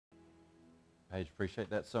Paige. Appreciate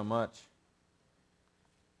that so much.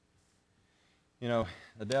 You know,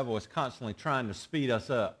 the devil is constantly trying to speed us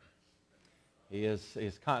up. He is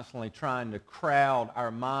constantly trying to crowd our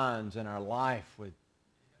minds and our life with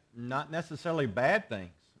not necessarily bad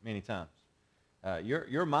things many times.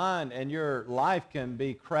 Your mind and your life can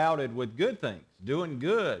be crowded with good things, doing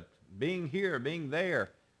good, being here, being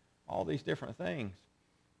there, all these different things.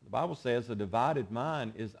 The Bible says a divided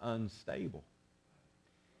mind is unstable.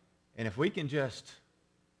 And if we can just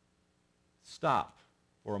stop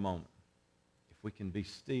for a moment, if we can be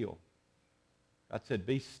still. God said,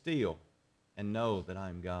 be still and know that I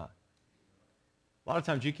am God. A lot of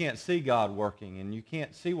times you can't see God working and you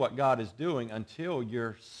can't see what God is doing until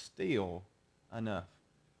you're still enough.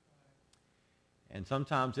 And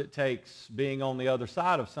sometimes it takes being on the other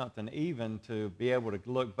side of something even to be able to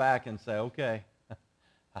look back and say, okay,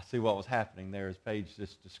 I see what was happening there as Paige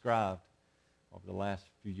just described over the last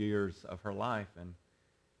few years of her life. And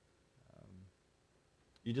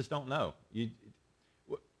you just don't know.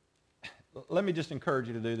 Let me just encourage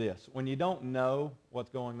you to do this. When you don't know what's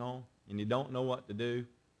going on and you don't know what to do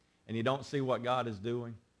and you don't see what God is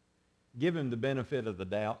doing, give him the benefit of the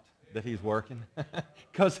doubt that he's working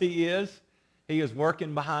because he is. He is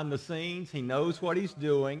working behind the scenes. He knows what he's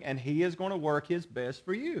doing, and he is going to work his best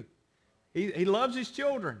for you. He loves his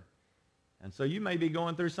children. And so you may be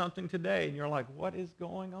going through something today, and you're like, what is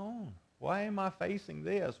going on? Why am I facing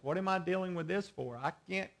this? What am I dealing with this for?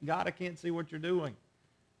 God, I can't see what you're doing.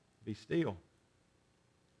 Be still.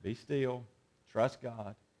 Be still. Trust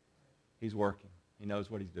God. He's working. He knows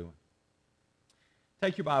what he's doing.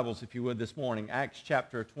 Take your Bibles, if you would, this morning. Acts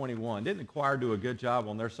chapter 21. Didn't the choir do a good job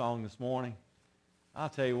on their song this morning? I'll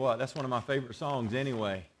tell you what, that's one of my favorite songs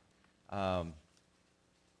anyway.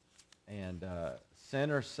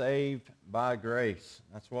 Sinners saved by grace.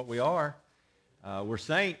 That's what we are. We're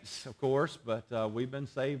saints, of course, but we've been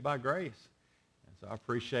saved by grace. And so I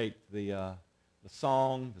appreciate the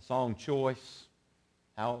song choice,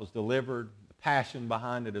 how it was delivered, the passion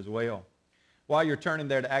behind it as well. While you're turning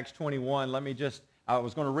there to Acts 21, I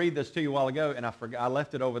was going to read this to you a while ago, and I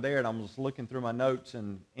left it over there, and I was looking through my notes,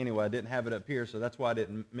 and anyway, I didn't have it up here, so that's why I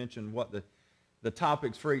didn't mention what the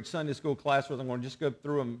topics for each Sunday school class was. I'm going to just go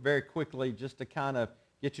through them very quickly just to kind of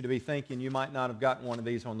get you to be thinking. You might not have gotten one of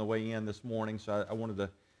these on the way in this morning, so I wanted to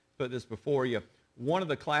put this before you. One of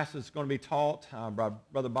the classes going to be taught by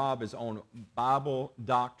Brother Bob is on Bible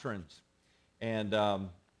doctrines. And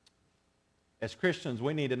as Christians,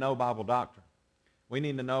 we need to know Bible doctrine. We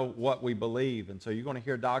need to know what we believe. And so you're going to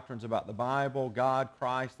hear doctrines about the Bible, God,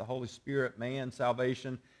 Christ, the Holy Spirit, man,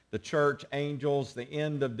 salvation, the church, angels, the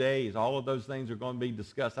end of days. All of those things are going to be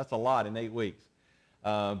discussed. That's a lot in 8 weeks.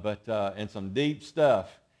 And some deep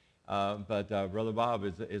stuff. But Brother Bob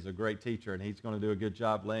is a great teacher, and he's going to do a good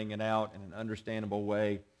job laying it out in an understandable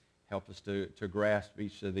way, help us to grasp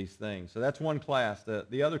each of these things. So that's one class.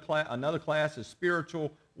 Another class is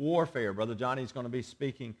spiritual warfare. Brother Johnny's going to be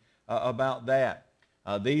speaking about that.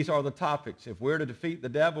 These are the topics. If we're to defeat the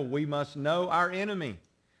devil, we must know our enemy.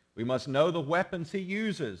 We must know the weapons he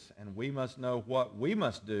uses, and we must know what we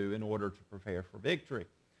must do in order to prepare for victory.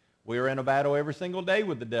 We are in a battle every single day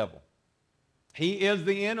with the devil. He is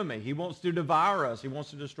the enemy. He wants to devour us. He wants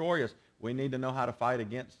to destroy us. We need to know how to fight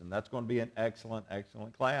against him. That's going to be an excellent,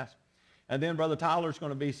 excellent class. And then Brother Tyler's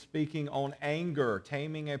going to be speaking on anger,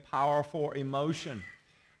 taming a powerful emotion.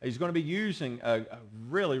 He's going to be using a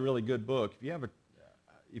really, really good book.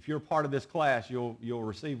 If you're part of this class, you'll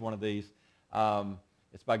receive one of these.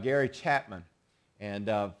 It's by Gary Chapman. And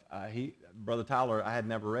Brother Tyler, I had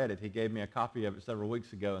never read it. He gave me a copy of it several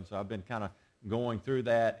weeks ago, and so I've been kind of going through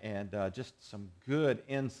that, and just some good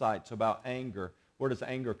insights about anger. Where does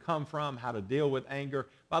anger come from? How to deal with anger.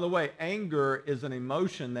 By the way, anger is an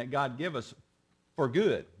emotion that God gives us for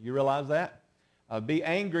good. You realize that? Be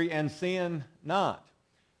angry and sin not.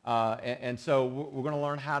 And so we're going to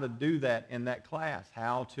learn how to do that in that class,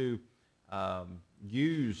 how to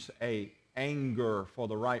use anger for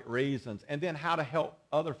the right reasons, and then how to help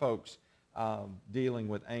other folks dealing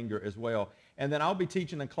with anger as well. And then I'll be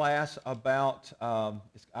teaching a class about,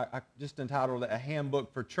 I just entitled it, A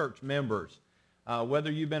Handbook for Church Members.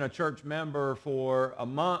 Whether you've been a church member for a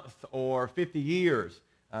month or 50 years,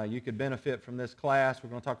 you could benefit from this class. We're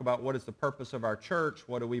going to talk about what is the purpose of our church,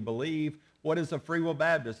 what do we believe, what is a Free Will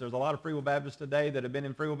Baptist. There's a lot of Free Will Baptists today that have been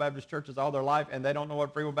in Free Will Baptist churches all their life, and they don't know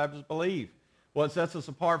what Free Will Baptists believe. What sets us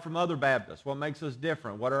apart from other Baptists? What makes us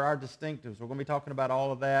different? What are our distinctives? We're going to be talking about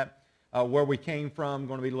all of that. Where we came from,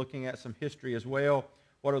 going to be looking at some history as well.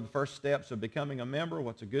 What are the first steps of becoming a member?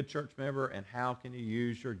 What's a good church member? And how can you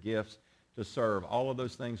use your gifts to serve? All of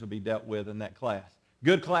those things will be dealt with in that class.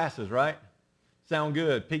 Good classes, right? Sound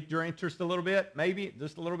good? Piqued your interest a little bit? Maybe?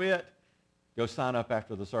 Just a little bit? Go sign up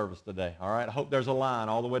after the service today, all right? I hope there's a line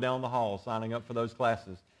all the way down the hall signing up for those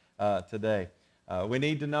classes today. We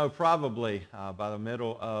need to know probably by the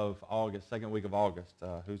middle of August, second week of August,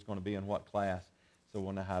 who's going to be in what class, so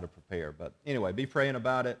we'll know how to prepare. But anyway, be praying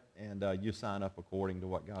about it, and you sign up according to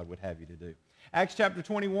what God would have you to do. Acts chapter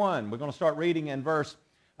 21, we're going to start reading in verse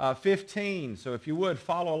 15. So if you would,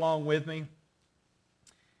 follow along with me.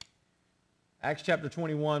 Acts chapter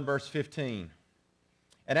 21, verse 15.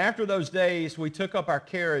 And after those days, we took up our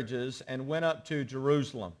carriages and went up to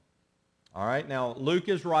Jerusalem. All right, now Luke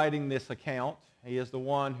is writing this account. He is the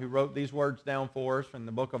one who wrote these words down for us from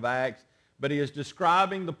the book of Acts. But he is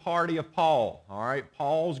describing the party of Paul. All right,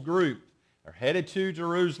 Paul's group. They're headed to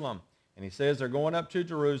Jerusalem. And he says they're going up to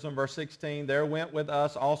Jerusalem. Verse 16, there went with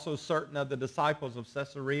us also certain of the disciples of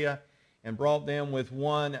Caesarea, and brought them with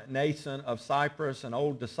one Nason of Cyprus, an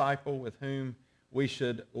old disciple with whom we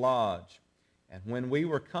should lodge. And when we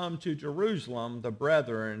were come to Jerusalem, the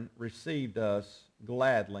brethren received us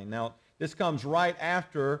gladly. Now, this comes right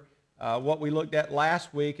after what we looked at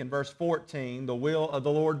last week in verse 14, the will of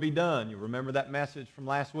the Lord be done. You remember that message from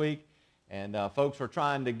last week? And folks were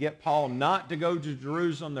trying to get Paul not to go to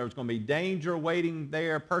Jerusalem. There was going to be danger waiting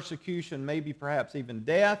there, persecution, maybe perhaps even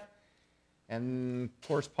death. And, of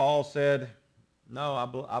course, Paul said, no,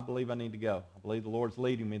 I believe I need to go. I believe the Lord's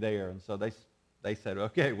leading me there. And so they said,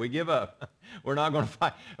 okay, we give up. We're not going to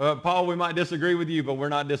fight. Paul, we might disagree with you, but we're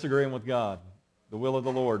not disagreeing with God. The will of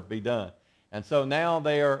the Lord be done. And so now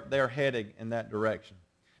they're heading in that direction.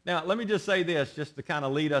 Now, let me just say this, just to kind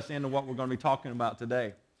of lead us into what we're going to be talking about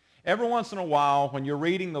today. Every once in a while, when you're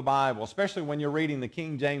reading the Bible, especially when you're reading the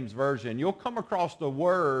King James Version, you'll come across the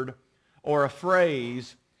word or a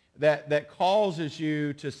phrase that causes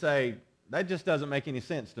you to say, that just doesn't make any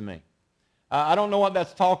sense to me. I don't know what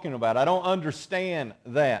that's talking about. I don't understand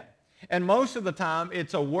that. And most of the time,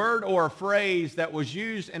 it's a word or a phrase that was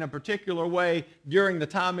used in a particular way during the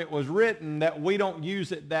time it was written that we don't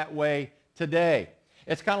use it that way today.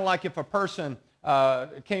 It's kind of like if a person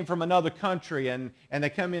came from another country and they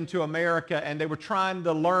come into America and they were trying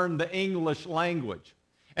to learn the English language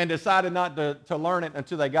and decided not to learn it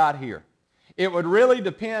until they got here. It would really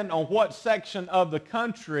depend on what section of the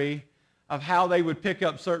country of how they would pick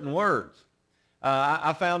up certain words.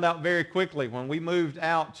 I found out very quickly when we moved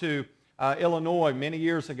out to Illinois many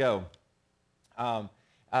years ago. I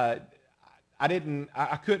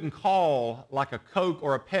couldn't call like a Coke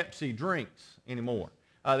or a Pepsi drinks anymore.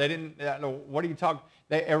 They didn't. What are you talking?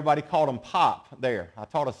 Everybody called them pop there. I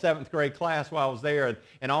taught a 7th grade class while I was there,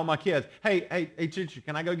 and all my kids, hey, teacher,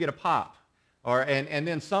 can I go get a pop? And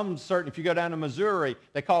then some certain, if you go down to Missouri,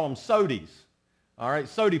 they call them sodies. All right,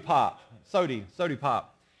 sody pop.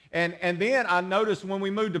 And then I noticed when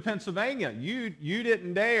we moved to Pennsylvania, you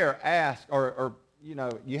didn't dare ask, or you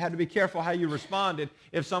know, you had to be careful how you responded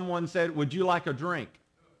if someone said, would you like a drink?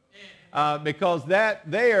 Because that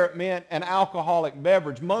there meant an alcoholic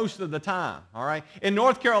beverage most of the time, all right? In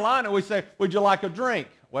North Carolina, we say, would you like a drink?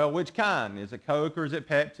 Well, which kind? Is it Coke or is it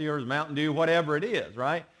Pepsi or is it Mountain Dew, whatever it is,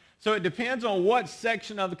 right? So it depends on what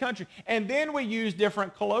section of the country. And then we use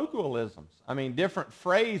different colloquialisms. I mean, different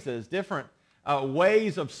phrases, different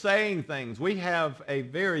ways of saying things. We have a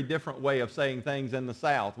very different way of saying things in the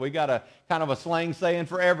South. We got a kind of a slang saying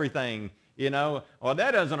for everything, you know. Well,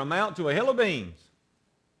 that doesn't amount to a hill of beans.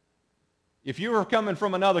 If you were coming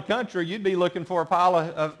from another country, you'd be looking for a pile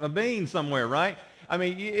of beans somewhere, right? I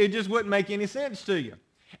mean, it just wouldn't make any sense to you.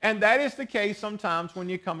 And that is the case sometimes when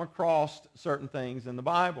you come across certain things in the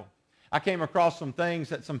Bible. I came across some things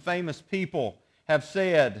that some famous people have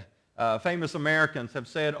said, famous Americans have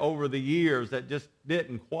said over the years that just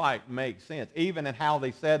didn't quite make sense, even in how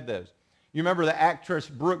they said those. You remember the actress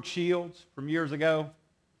Brooke Shields from years ago?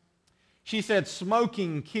 She said,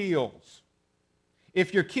 smoking kills.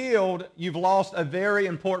 If you're killed, you've lost a very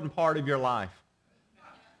important part of your life.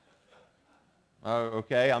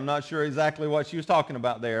 Okay, I'm not sure exactly what she was talking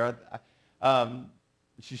about there.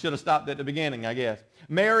 She should have stopped at the beginning, I guess.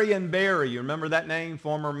 Marion Barry, you remember that name?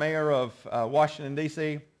 Former mayor of Washington,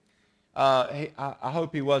 D.C.? I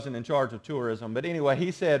hope he wasn't in charge of tourism. But anyway, he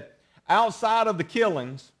said, outside of the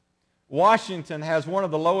killings, Washington has one of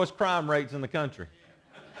the lowest crime rates in the country.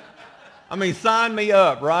 I mean, sign me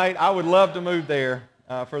up, right? I would love to move there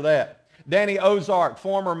for that. Danny Ozark,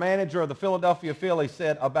 former manager of the Philadelphia Phillies,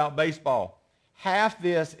 said about baseball, half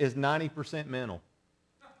this is 90% mental.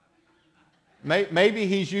 Maybe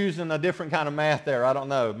he's using a different kind of math there. I don't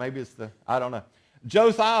know. Maybe it's I don't know.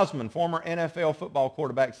 Joe Theismann, former NFL football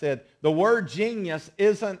quarterback, said, the word genius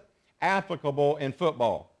isn't applicable in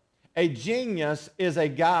football. A genius is a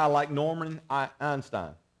guy like Norman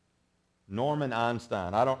Einstein. Norman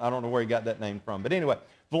Einstein. I don't know where he got that name from. But anyway,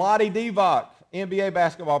 Vlade Divac, NBA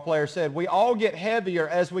basketball player, said, "We all get heavier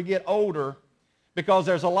as we get older because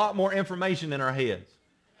there's a lot more information in our heads."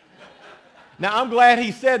 Now, I'm glad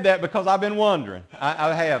he said that because I've been wondering.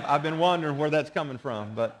 I've been wondering where that's coming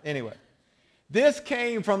from. But anyway, this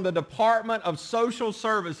came from the Department of Social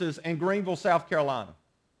Services in Greenville, South Carolina.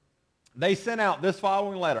 They sent out this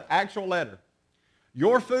following letter, actual letter.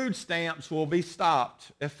 "Your food stamps will be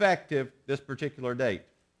stopped effective this particular date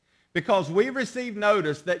because we received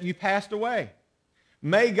notice that you passed away.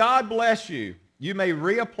 May God bless you. You may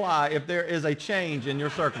reapply if there is a change in your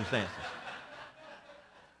circumstances."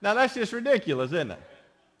 Now, that's just ridiculous, isn't it?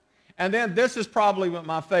 And then this is probably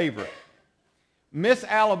my favorite. Miss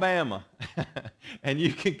Alabama, and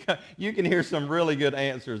you can hear some really good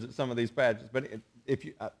answers at some of these pages, but if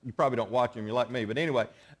you probably don't watch them, you're like me. But anyway,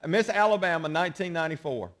 Miss Alabama,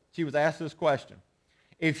 1994, she was asked this question: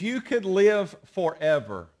 "If you could live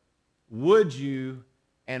forever, would you,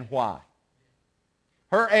 and why?"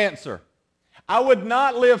 Her answer: "I would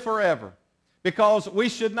not live forever because we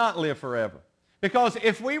should not live forever. Because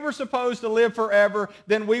if we were supposed to live forever,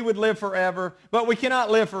 then we would live forever. But we cannot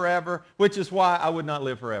live forever, which is why I would not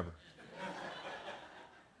live forever."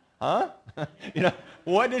 Huh?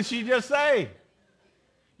 What did she just say?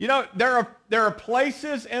 There are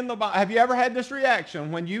places in the Bible. Have you ever had this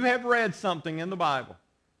reaction when you have read something in the Bible?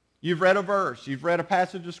 You've read a verse, you've read a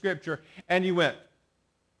passage of Scripture, and you went,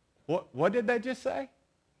 what did they just say?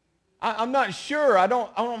 I'm not sure. I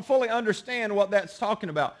don't fully understand what that's talking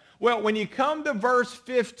about. Well, when you come to verse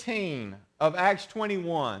 15 of Acts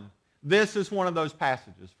 21, this is one of those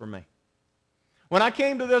passages for me. When I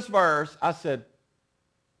came to this verse, I said,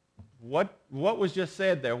 what was just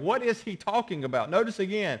said there? What is he talking about? Notice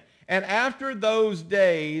again, "And after those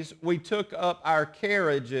days, we took up our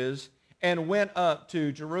carriages and went up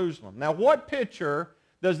to Jerusalem." Now, what picture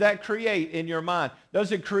does that create in your mind?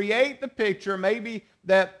 Does it create the picture maybe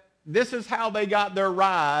that this is how they got their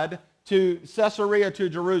ride to Caesarea to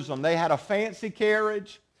Jerusalem? They had a fancy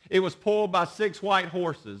carriage. It was pulled by 6 white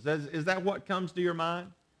horses. Is that what comes to your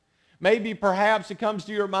mind? Maybe perhaps it comes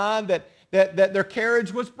to your mind that their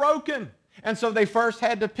carriage was broken. And so they first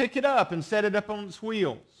had to pick it up and set it up on its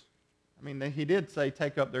wheels. I mean, he did say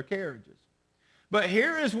take up their carriages. But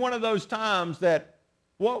here is one of those times that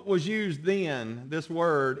what was used then, this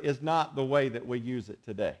word, is not the way that we use it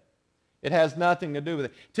today. It has nothing to do with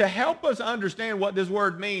it. To help us understand what this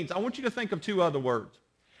word means, I want you to think of 2 other words.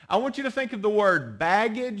 I want you to think of the word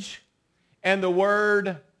baggage and the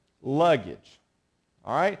word luggage.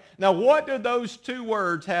 All right? Now, what do those 2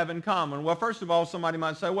 words have in common? Well, first of all, somebody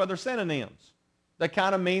might say, well, they're synonyms. They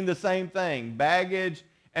kind of mean the same thing. Baggage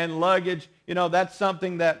and luggage, that's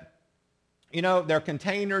something that, they're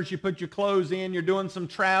containers. You put your clothes in. You're doing some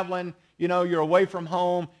traveling. You're away from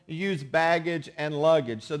home. You use baggage and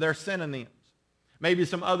luggage. So they're synonyms. Maybe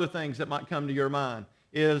some other things that might come to your mind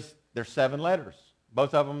is there's 7 letters.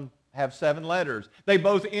 Both of them have 7 letters. They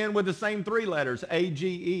both end with the same 3 letters,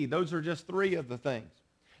 A-G-E. Those are just 3 of the things.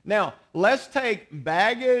 Now, let's take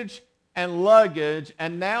baggage and luggage,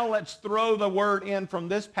 and now let's throw the word in from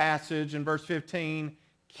this passage in verse 15,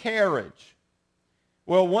 carriage.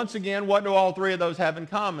 Well, once again, what do all 3 of those have in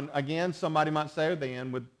common? Again, somebody might say they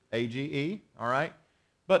end with A-G-E, all right?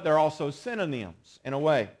 But they're also synonyms in a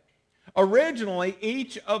way. Originally,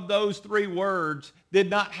 each of those 3 words did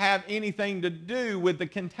not have anything to do with the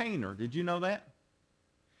container. Did you know that?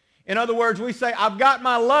 In other words, we say, I've got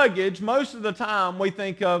my luggage. Most of the time, we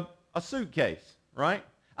think of a suitcase, right?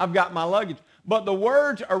 I've got my luggage. But the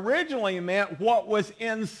words originally meant what was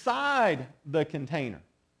inside the container.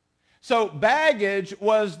 So baggage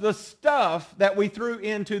was the stuff that we threw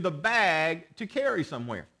into the bag to carry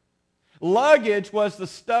somewhere. Luggage was the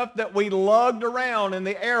stuff that we lugged around in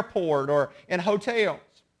the airport or in hotels.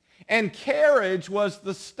 And carriage was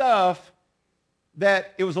the stuff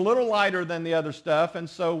that it was a little lighter than the other stuff, and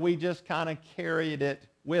so we just kind of carried it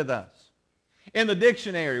with us. In the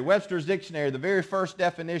dictionary, Webster's Dictionary, the very first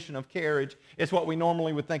definition of carriage is what we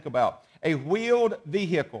normally would think about. A wheeled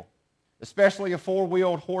vehicle, especially a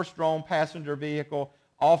 4-wheeled horse-drawn passenger vehicle,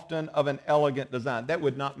 often of an elegant design. That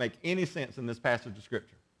would not make any sense in this passage of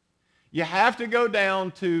Scripture. You have to go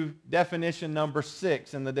down to definition number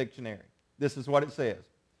 6 in the dictionary. This is what it says.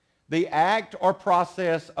 The act or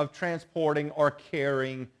process of transporting or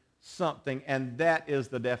carrying something, and that is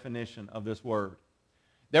the definition of this word.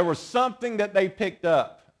 There was something that they picked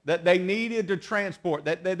up, that they needed to transport,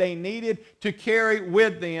 that they needed to carry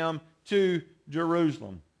with them to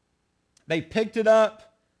Jerusalem. They picked it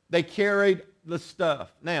up, they carried the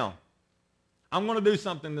stuff. Now, I'm going to do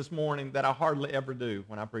something this morning that I hardly ever do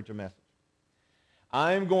when I preach a message.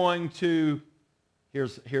 I'm going to,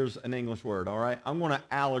 here's an English word, all right? I'm going to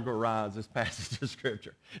allegorize this passage of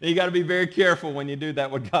Scripture. And you got to be very careful when you do that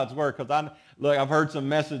with God's Word, because I've heard some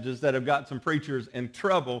messages that have got some preachers in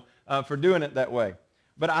trouble for doing it that way.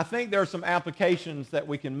 But I think there are some applications that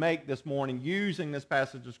we can make this morning using this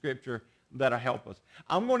passage of Scripture that'll help us.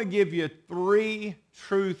 I'm going to give you 3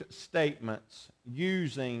 truth statements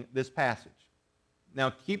using this passage. Now,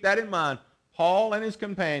 keep that in mind. Paul and his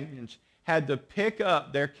companions had to pick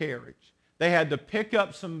up their carriage. They had to pick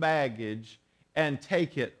up some baggage and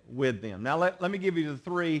take it with them. Now, let me give you the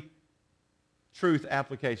 3 truth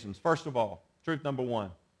applications. First of all, truth number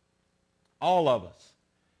 1. All of us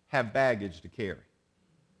have baggage to carry.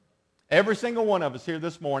 Every single one of us here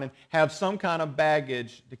this morning have some kind of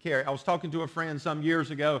baggage to carry. I was talking to a friend some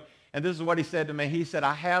years ago, and this is what he said to me. He said,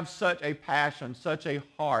 I have such a passion, such a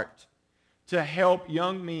heart to help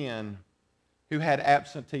young men who had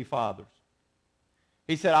absentee fathers.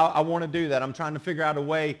 He said, I want to do that. I'm trying to figure out a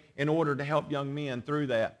way in order to help young men through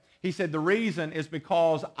that. He said, the reason is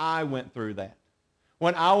because I went through that.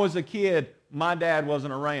 When I was a kid, my dad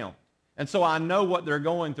wasn't around. And so I know what they're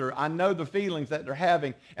going through. I know the feelings that they're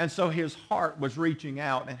having. And so his heart was reaching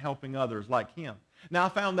out and helping others like him. Now, I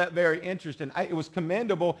found that very interesting. It was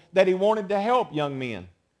commendable that he wanted to help young men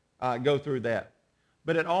go through that.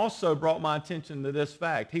 But it also brought my attention to this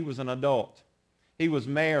fact. He was an adult. He was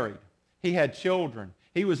married. He had children.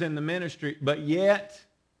 He was in the ministry. But yet,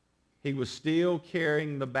 he was still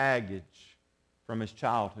carrying the baggage from his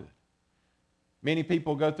childhood. Many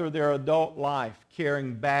people go through their adult life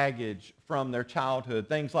carrying baggage from their childhood.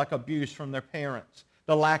 Things like abuse from their parents,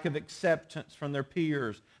 the lack of acceptance from their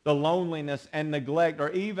peers, the loneliness and neglect, or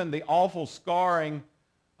even the awful scarring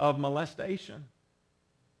of molestation.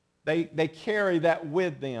 They carry that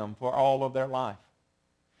with them for all of their life.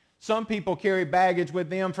 Some people carry baggage with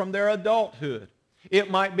them from their adulthood.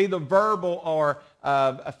 It might be the verbal or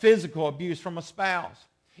physical abuse from a spouse.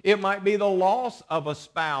 It might be the loss of a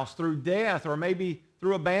spouse through death or maybe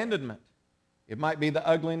through abandonment. It might be the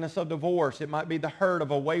ugliness of divorce. It might be the hurt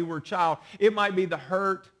of a wayward child. It might be the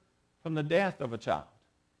hurt from the death of a child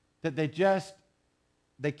that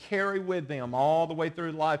they carry with them all the way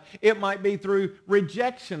through life. It might be through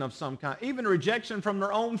rejection of some kind, even rejection from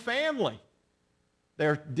their own family.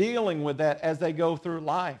 They're dealing with that as they go through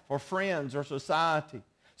life, or friends or society.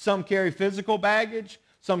 Some carry physical baggage.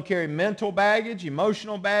 Some carry mental baggage,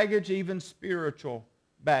 emotional baggage, even spiritual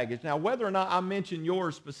baggage. Now, whether or not I mention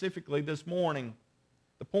yours specifically this morning,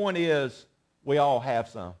 the point is we all have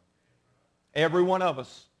some. Every one of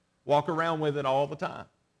us walk around with it all the time.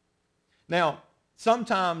 Now,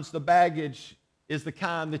 sometimes the baggage is the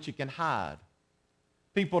kind that you can hide.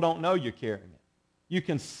 People don't know you're carrying it. You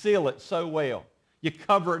conceal it so well. You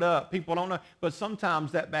cover it up. People don't know. But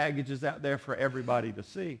sometimes that baggage is out there for everybody to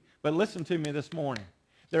see. But listen to me this morning.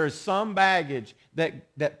 There is some baggage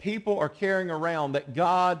that people are carrying around that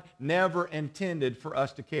God never intended for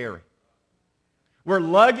us to carry. We're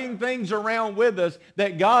lugging things around with us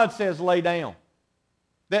that God says lay down.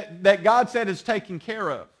 That God said is taken care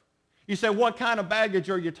of. You say, what kind of baggage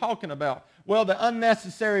are you talking about? Well, the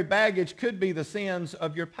unnecessary baggage could be the sins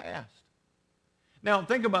of your past. Now,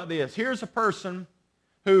 think about this. Here's a person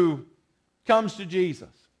who comes to Jesus.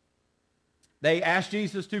 They ask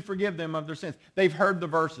Jesus to forgive them of their sins. They've heard the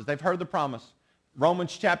verses. They've heard the promise.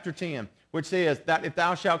 Romans chapter 10, which says that if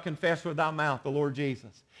thou shalt confess with thy mouth the Lord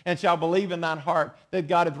Jesus, and shalt believe in thine heart that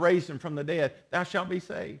God hath raised him from the dead, thou shalt be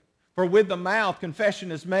saved. For with the mouth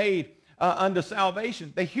confession is made unto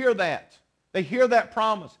salvation. They hear that. They hear that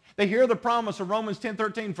promise. They hear the promise of Romans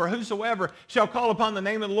 10:13, for whosoever shall call upon the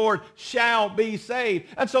name of the Lord shall be saved.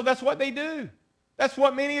 And so that's what they do. That's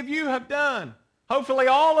what many of you have done. Hopefully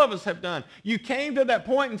all of us have done. You came to that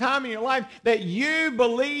point in time in your life that you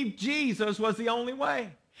believed Jesus was the only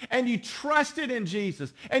way. And you trusted in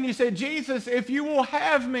Jesus. And you said, Jesus, if you will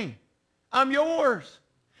have me, I'm yours.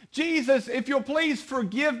 Jesus, if you'll please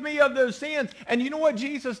forgive me of those sins. And you know what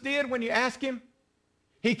Jesus did when you asked him?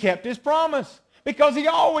 He kept his promise, because he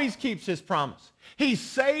always keeps his promise. He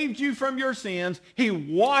saved you from your sins. He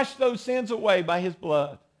washed those sins away by his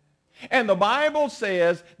blood. And the Bible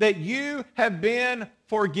says that you have been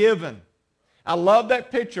forgiven. I love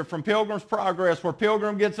that picture from Pilgrim's Progress where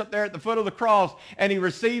Pilgrim gets up there at the foot of the cross and he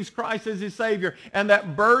receives Christ as his Savior, and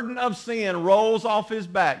that burden of sin rolls off his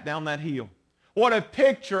back down that hill. What a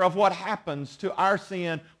picture of what happens to our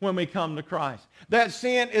sin when we come to Christ. That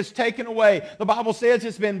sin is taken away. The Bible says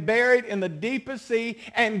it's been buried in the deepest sea,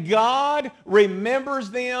 and God remembers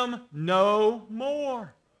them no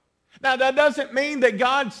more. Now, that doesn't mean that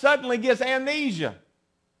God suddenly gets amnesia.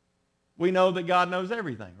 We know that God knows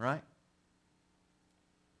everything, right?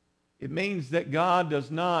 It means that God does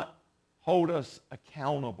not hold us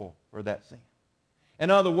accountable for that sin. In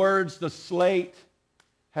other words, the slate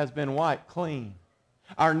has been wiped clean.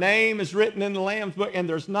 Our name is written in the Lamb's book, and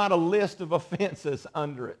there's not a list of offenses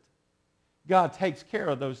under it. God takes care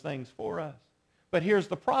of those things for us. But here's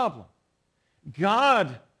the problem.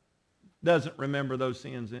 God doesn't remember those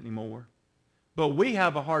sins anymore, but we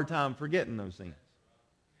have a hard time forgetting those sins.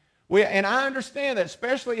 And I understand that,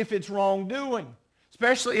 especially if it's wrongdoing,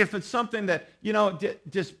 especially if it's something that,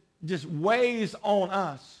 just weighs on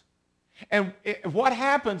us. And what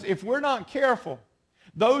happens if we're not careful?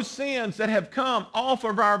 Those sins that have come off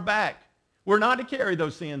of our back, we're not to carry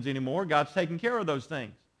those sins anymore. God's taking care of those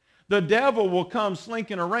things. The devil will come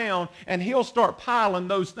slinking around, and he'll start piling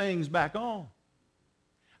those things back on.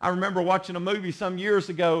 I remember watching a movie some years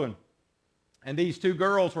ago, and these two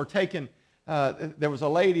girls were taking, there was a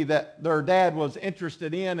lady that their dad was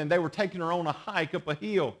interested in, and they were taking her on a hike up a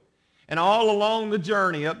hill. And all along the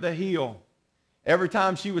journey up the hill, every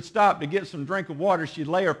time she would stop to get some drink of water, she'd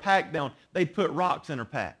lay her pack down. They'd put rocks in her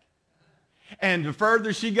pack. And the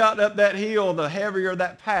further she got up that hill, the heavier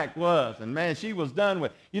that pack was. And man, she was done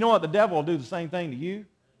with. You know what? The devil will do the same thing to you.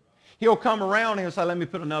 He'll come around and he'll say, let me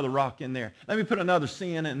put another rock in there. Let me put another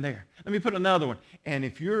sin in there. Let me put another one. And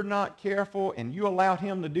if you're not careful and you allow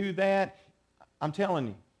him to do that, I'm telling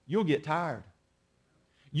you, you'll get tired.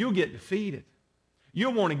 You'll get defeated.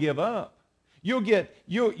 You'll want to give up.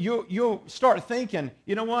 You'll start thinking,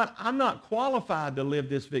 you know what? I'm not qualified to live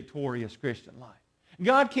this victorious Christian life.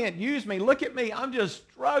 God can't use me. Look at me. I'm just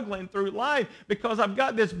struggling through life because I've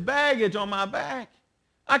got this baggage on my back.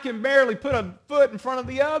 I can barely put a foot in front of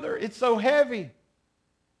the other. It's so heavy. Is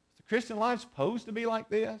the Christian life supposed to be like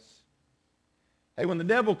this? Hey, when the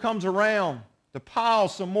devil comes around to pile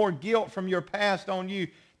some more guilt from your past on you,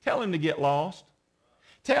 tell him to get lost.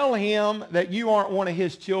 Tell him that you aren't one of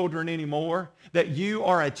his children anymore, that you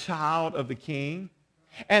are a child of the King,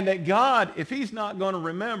 and that God, if he's not going to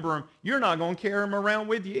remember him, you're not going to carry him around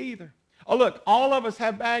with you either. Oh, look, all of us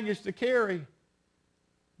have baggage to carry,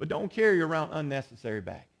 but don't carry around unnecessary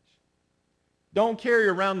baggage. Don't carry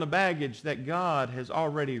around the baggage that God has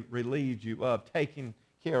already relieved you of, taking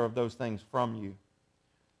care of those things from you.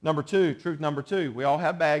 Number two, truth number two, we all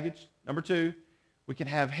have baggage. Number two, we can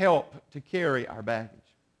have help to carry our baggage.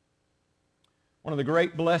 One of the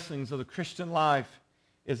great blessings of the Christian life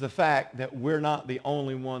is the fact that we're not the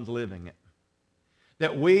only ones living it.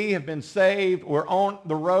 That we have been saved, we're on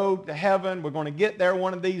the road to heaven, we're going to get there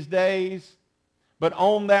one of these days, but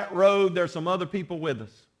on that road there's some other people with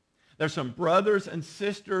us. There's some brothers and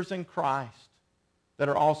sisters in Christ that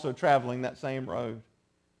are also traveling that same road.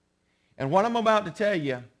 And what I'm about to tell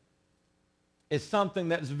you is something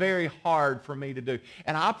that's very hard for me to do.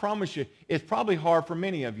 And I promise you, it's probably hard for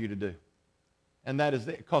many of you to do. And that is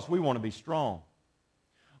because we want to be strong.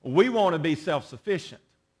 We want to be self-sufficient.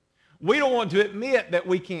 We don't want to admit that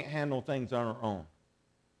we can't handle things on our own.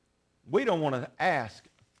 We don't want to ask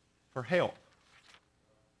for help.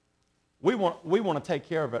 We want to take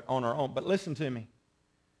care of it on our own. But listen to me.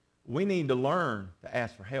 We need to learn to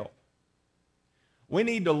ask for help. We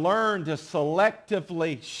need to learn to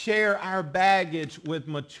selectively share our baggage with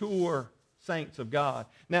mature saints of God.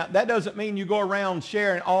 Now, that doesn't mean you go around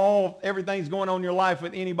sharing everything's going on in your life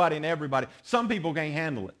with anybody and everybody. Some people can't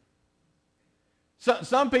handle it.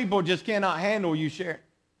 Some people just cannot handle you sharing.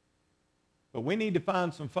 But we need to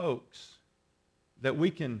find some folks that we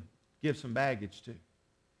can give some baggage to.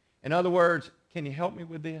 In other words, can you help me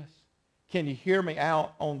with this? Can you hear me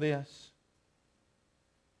out on this?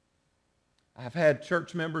 I've had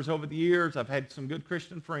church members over the years. I've had some good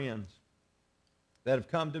Christian friends that have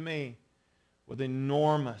come to me with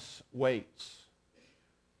enormous weights.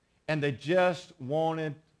 And they just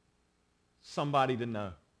wanted somebody to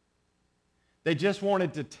know. They just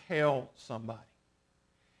wanted to tell somebody.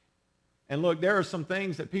 And look, there are some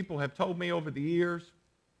things that people have told me over the years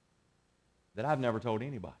that I've never told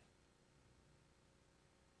anybody.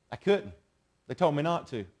 I couldn't. They told me not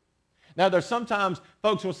to. Now, there's sometimes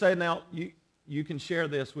folks will say, now, you can share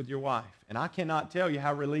this with your wife. And I cannot tell you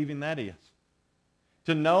how relieving that is.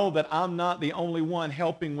 To know that I'm not the only one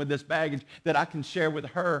helping with this baggage, that I can share with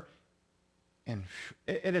her. And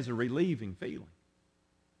it is a relieving feeling.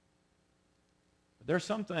 But there's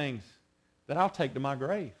some things that I'll take to my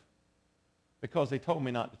grave because they told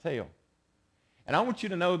me not to tell. And I want you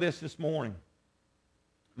to know this morning.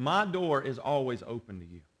 My door is always open to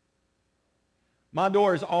you. My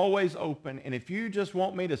door is always open, and if you just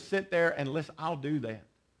want me to sit there and listen, I'll do that.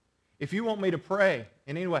 If you want me to pray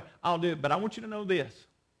in any way, I'll do it. But I want you to know this.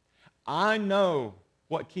 I know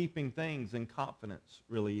what keeping things in confidence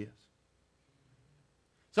really is.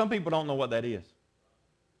 Some people don't know what that is.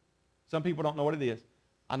 Some people don't know what it is.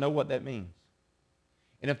 I know what that means.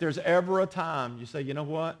 And if there's ever a time you say, you know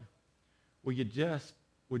what? Would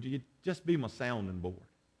you just be my sounding board?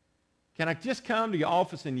 Can I just come to your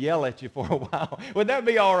office and yell at you for a while? Would that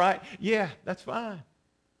be all right? Yeah, that's fine.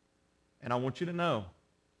 And I want you to know,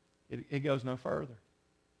 it goes no further.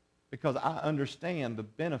 Because I understand the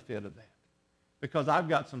benefit of that. Because I've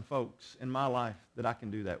got some folks in my life that I can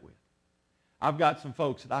do that with. I've got some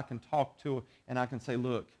folks that I can talk to and I can say,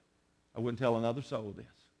 look, I wouldn't tell another soul this.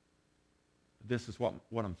 This is what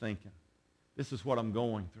I'm thinking. This is what I'm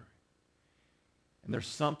going through. And there's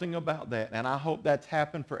something about that, and I hope that's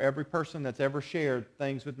happened for every person that's ever shared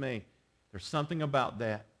things with me. There's something about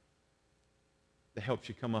that that helps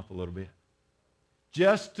you come up a little bit.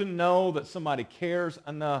 Just to know that somebody cares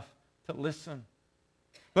enough to listen.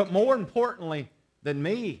 But more importantly than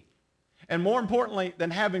me, and more importantly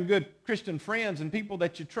than having good Christian friends and people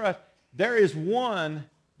that you trust, there is one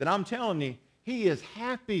that I'm telling you, he is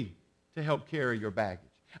happy to help carry your baggage.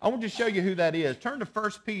 I want to show you who that is. Turn to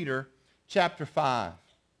 1 Peter chapter 5.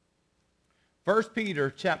 1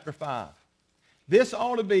 Peter chapter 5. This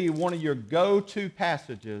ought to be one of your go-to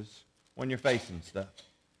passages when you're facing stuff.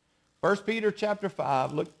 1 Peter chapter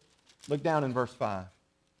 5, look down in verse 5.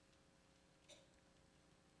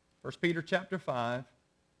 1 Peter chapter 5,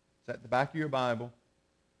 it's at the back of your Bible,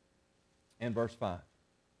 and verse 5.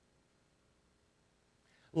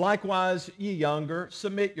 Likewise, ye younger,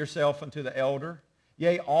 submit yourself unto the elder.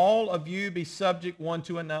 Yea, all of you be subject one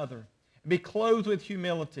to another. Be clothed with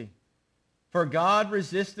humility. For God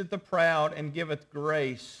resisteth the proud and giveth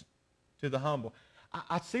grace to the humble.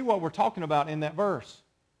 I see what we're talking about in that verse.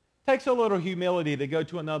 It takes a little humility to go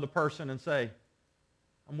to another person and say,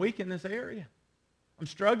 I'm weak in this area. I'm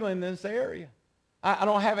struggling in this area. I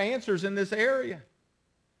don't have answers in this area.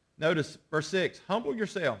 Notice verse 6. Humble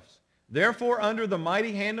yourselves, therefore, under the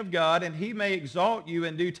mighty hand of God, and he may exalt you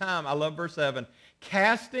in due time. I love verse 7.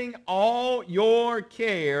 Casting all your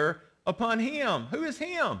care upon him. Who is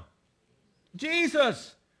him?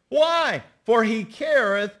 Jesus. Why? For he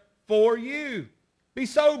careth for you. Be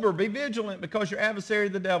sober, be vigilant, because your adversary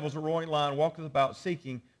the devil is a roaring lion, walketh about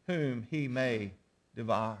seeking whom he may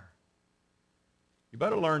devour. You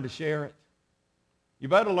better learn to share it. You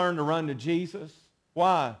better learn to run to Jesus.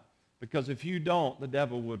 Why? Because if you don't, the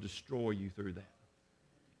devil will destroy you through that.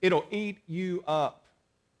 It'll eat you up.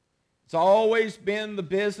 It's always been the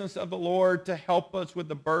business of the Lord to help us with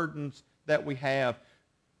the burdens that we have.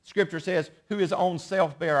 Scripture says, who his own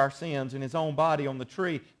self bare our sins in his own body on the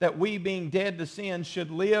tree, that we being dead to sin should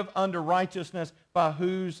live under righteousness, by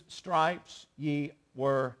whose stripes ye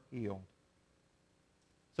were healed.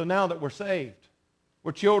 So now that we're saved,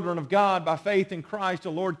 we're children of God by faith in Christ,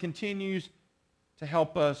 the Lord continues to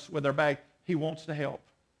help us with our bag. He wants to help.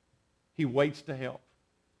 He waits to help.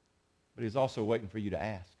 But he's also waiting for you to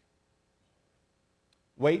ask.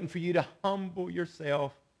 Waiting for you to humble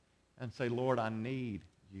yourself and say, Lord, I need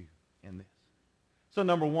you in this. So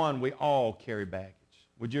number one, we all carry baggage.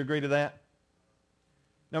 Would you agree to that?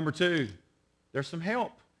 Number two, there's some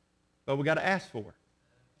help, but we got to ask for it.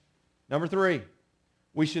 Number three,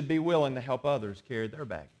 we should be willing to help others carry their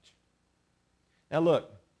baggage. Now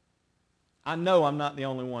look, I know I'm not the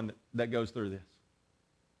only one that goes through this.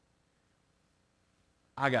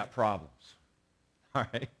 I got problems. All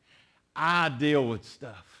right? I deal with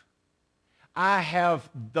stuff. I have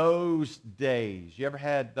those days. You ever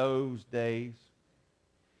had those days?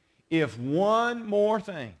 If one more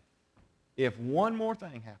thing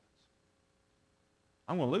happens,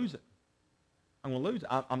 I'm going to lose it. I'm going to lose it.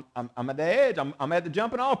 I'm at the edge. I'm at the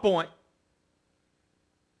jumping off point.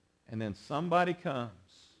 And then somebody comes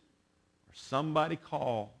or somebody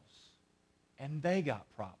calls and they got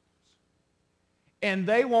problems. And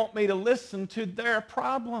they want me to listen to their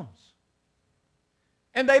problems.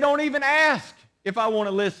 And they don't even ask if I want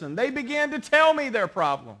to listen. They begin to tell me their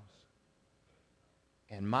problems.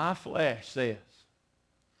 And my flesh says,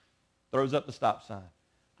 throws up the stop sign.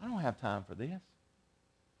 I don't have time for this.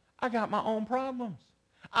 I got my own problems.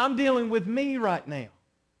 I'm dealing with me right now.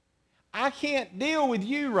 I can't deal with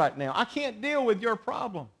you right now. I can't deal with your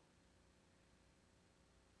problem.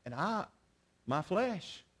 And my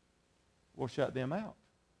flesh will shut them out.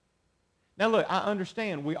 Now look, I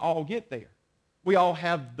understand we all get there. We all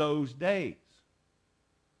have those days.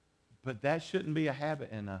 But that shouldn't be a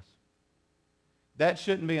habit in us. That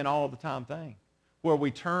shouldn't be an all-the-time thing where we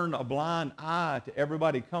turn a blind eye to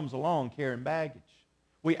everybody who comes along carrying baggage.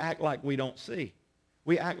 We act like we don't see.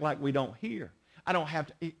 We act like we don't hear. I don't have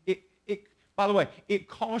to. By the way, it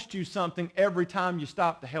costs you something every time you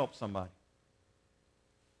stop to help somebody.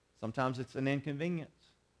 Sometimes it's an inconvenience.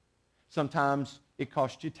 Sometimes it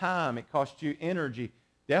costs you time. It costs you energy.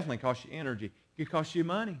 Definitely costs you energy. It could cost you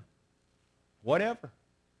money. Whatever.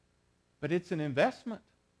 But it's an investment.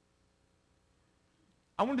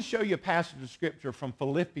 I want to show you a passage of Scripture from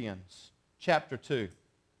Philippians chapter 2.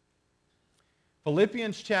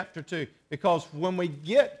 Philippians chapter 2. Because when we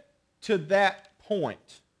get to that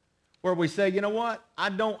point where we say, you know what? I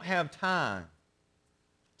don't have time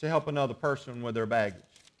to help another person with their baggage.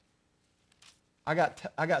 I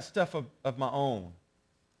got stuff of my own.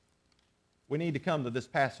 We need to come to this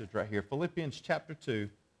passage right here. Philippians chapter 2.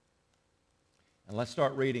 And let's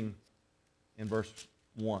start reading in verse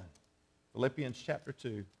 1. Philippians chapter 2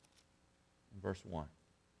 and verse 1.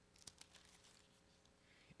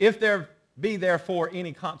 If there be therefore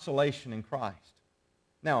any consolation in Christ.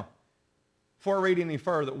 Now, before reading any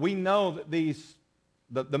further, we know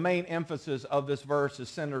that the main emphasis of this verse is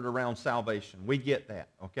centered around salvation. We get that,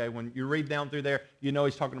 okay? When you read down through there, you know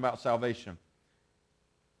he's talking about salvation.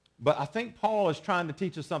 But I think Paul is trying to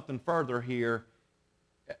teach us something further here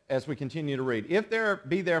as we continue to read. If there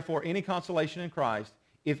be therefore any consolation in Christ,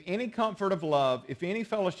 if any comfort of love, if any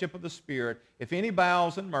fellowship of the Spirit, if any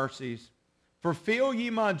bowels and mercies, fulfill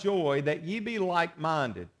ye my joy, that ye be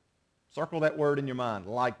like-minded. Circle that word in your mind,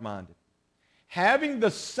 like-minded. Having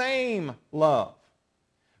the same love,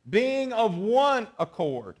 being of one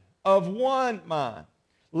accord, of one mind.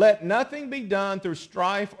 Let nothing be done through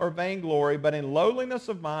strife or vainglory, but in lowliness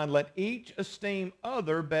of mind let each esteem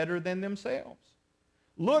other better than themselves.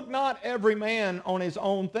 Look not every man on his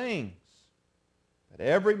own things, but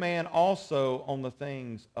every man also on the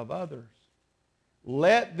things of others.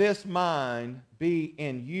 Let this mind be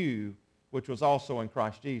in you, which was also in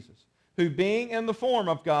Christ Jesus, who being in the form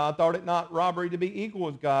of God, thought it not robbery to be equal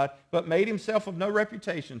with God, but made himself of no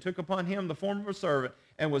reputation, took upon him the form of a servant,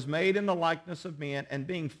 and was made in the likeness of men, and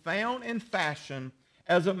being found in fashion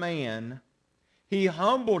as a man, he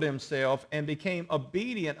humbled himself and became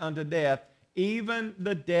obedient unto death, even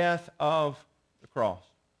the death of the cross.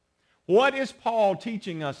 What is Paul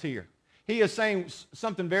teaching us here? He is saying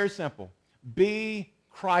something very simple. Be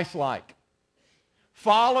Christ-like.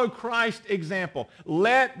 Follow Christ's example.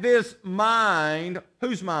 Let this mind,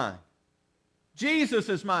 whose mind?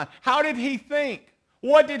 Jesus' mind. How did he think?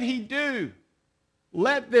 What did he do?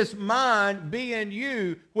 Let this mind be in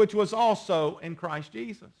you, which was also in Christ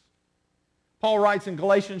Jesus. Paul writes in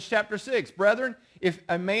Galatians chapter 6, Brethren, if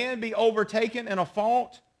a man be overtaken in a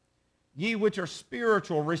fault, ye which are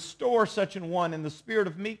spiritual, restore such an one in the spirit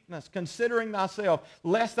of meekness, considering thyself,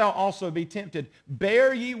 lest thou also be tempted.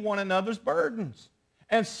 Bear ye one another's burdens,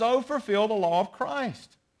 and so fulfill the law of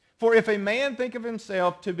Christ. For if a man think of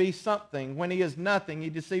himself to be something, when he is nothing, he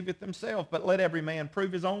deceiveth himself. But let every man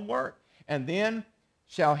prove his own work, and then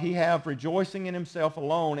shall he have rejoicing in himself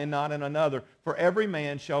alone and not in another. For every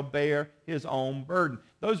man shall bear his own burden.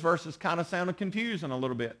 Those verses kind of sounded confusing a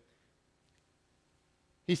little bit.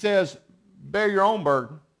 He says, bear your own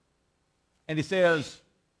burden. And he says,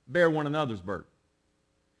 bear one another's burden.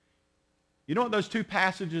 You know what those two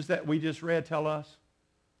passages that we just read tell us?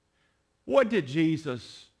 What did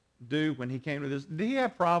Jesus do when he came to this? Did he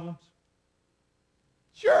have problems?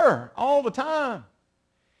 Sure, all the time.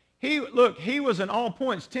 He was in all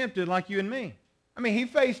points tempted like you and me. I mean, he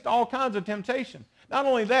faced all kinds of temptation. Not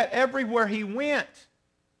only that, everywhere he went,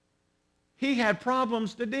 he had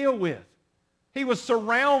problems to deal with. He was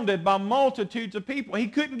surrounded by multitudes of people. He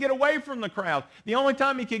couldn't get away from the crowd. The only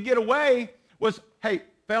time he could get away was, hey,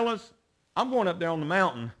 fellas, I'm going up there on the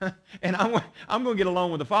mountain, and I'm going to get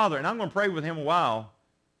along with the Father, and I'm going to pray with him a while.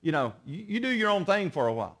 You know, you do your own thing for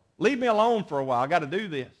a while. Leave me alone for a while. I got to do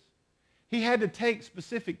this. He had to take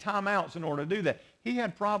specific timeouts in order to do that. He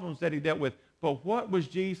had problems that he dealt with. But what was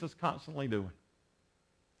Jesus constantly doing?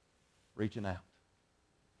 Reaching out,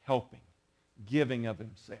 helping, giving of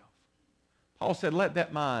himself. Paul said, let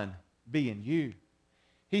that mind be in you.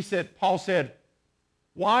 Paul said,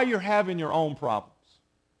 while you're having your own problems,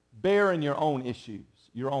 bearing your own issues,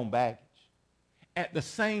 your own baggage, at the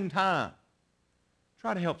same time,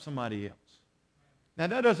 try to help somebody else. Now,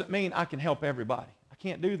 that doesn't mean I can help everybody. I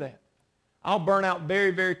can't do that. I'll burn out very,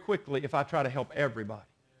 very quickly if I try to help everybody.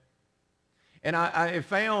 And I have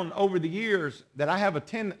found over the years that I have a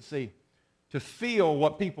tendency to feel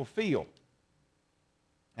what people feel.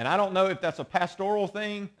 And I don't know if that's a pastoral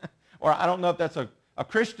thing, or I don't know if that's a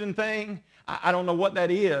Christian thing. I don't know what that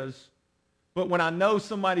is. But when I know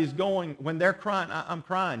somebody's going, when they're crying, I'm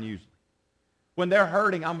crying usually. When they're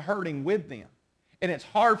hurting, I'm hurting with them. And it's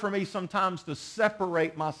hard for me sometimes to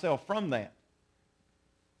separate myself from that.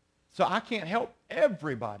 So I can't help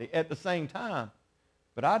everybody at the same time.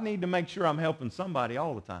 But I need to make sure I'm helping somebody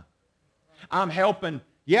all the time. I'm helping,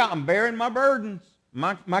 yeah, I'm bearing my burdens,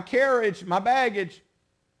 my carriage, my baggage,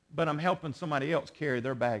 but I'm helping somebody else carry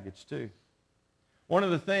their baggage too. One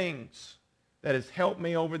of the things that has helped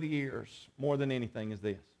me over the years more than anything is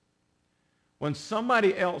this. When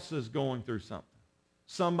somebody else is going through something,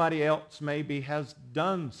 somebody else maybe has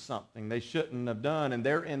done something they shouldn't have done, and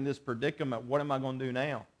they're in this predicament, what am I going to do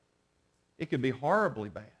now? It could be horribly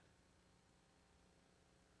bad.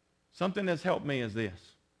 Something that's helped me is this.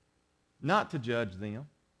 Not to judge them.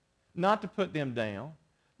 Not to put them down.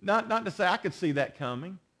 Not to say, I could see that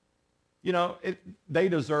coming. You know, they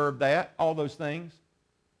deserve that, all those things.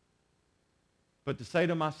 But to say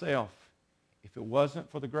to myself, if it wasn't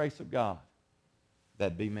for the grace of God,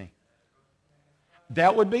 that'd be me.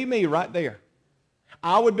 That would be me right there.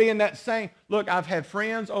 I would be in that same, look, I've had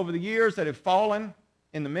friends over the years that have fallen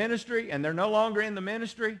in the ministry, and they're no longer in the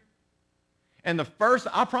ministry. And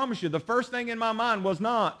I promise you, the first thing in my mind was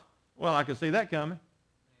not, well, I could see that coming.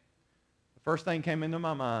 The first thing came into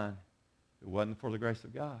my mind, if it wasn't for the grace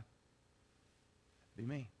of God, that'd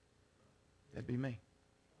be me. That'd be me.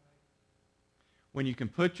 When you can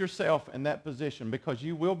put yourself in that position, because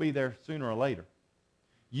you will be there sooner or later,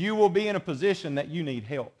 you will be in a position that you need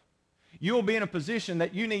help. You will be in a position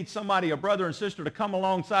that you need somebody, a brother and sister, to come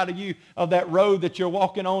alongside of you of that road that you're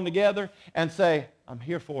walking on together and say, I'm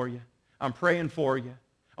here for you. I'm praying for you.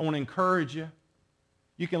 I want to encourage you.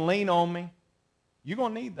 You can lean on me. You're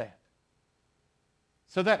going to need that.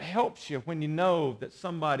 So that helps you when you know that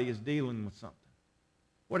somebody is dealing with something.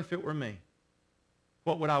 What if it were me?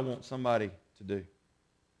 What would I want somebody to do?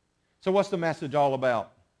 So what's the message all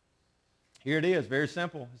about? Here it is, very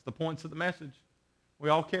simple. It's the points of the message. We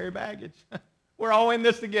all carry baggage. We're all in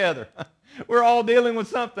this together. We're all dealing with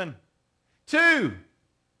something. 2,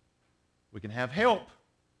 we can have help,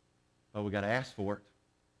 but we got to ask for it.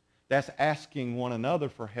 That's asking one another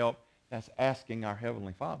for help. That's asking our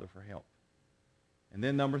Heavenly Father for help. And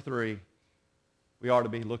then number 3, we ought to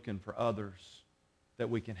be looking for others that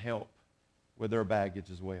we can help with their baggage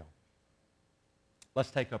as well. Let's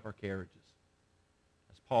take up our carriages,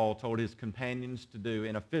 as Paul told his companions to do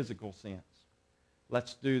in a physical sense.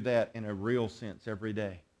 Let's do that in a real sense every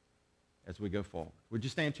day as we go forward. Would you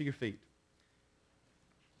stand to your feet?